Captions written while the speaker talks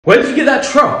Where did you get that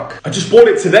truck? I just bought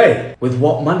it today. With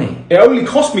what money? It only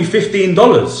cost me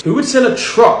 $15. Who would sell a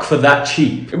truck for that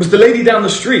cheap? It was the lady down the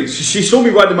street. She saw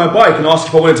me riding my bike and asked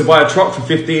if I wanted to buy a truck for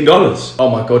 $15. Oh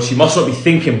my god, she must not be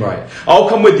thinking right. I'll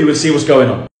come with you and see what's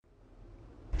going on.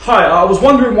 Hi, I was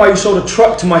wondering why you sold a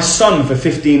truck to my son for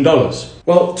 $15.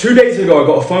 Well, 2 days ago I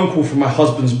got a phone call from my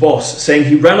husband's boss saying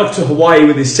he ran off to Hawaii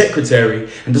with his secretary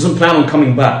and doesn't plan on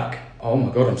coming back. Oh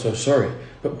my god, I'm so sorry.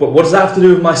 But what does that have to do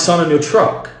with my son and your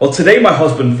truck? Well, today my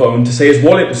husband phoned to say his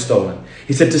wallet was stolen.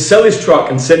 He said to sell his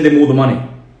truck and send him all the money.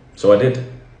 So I did.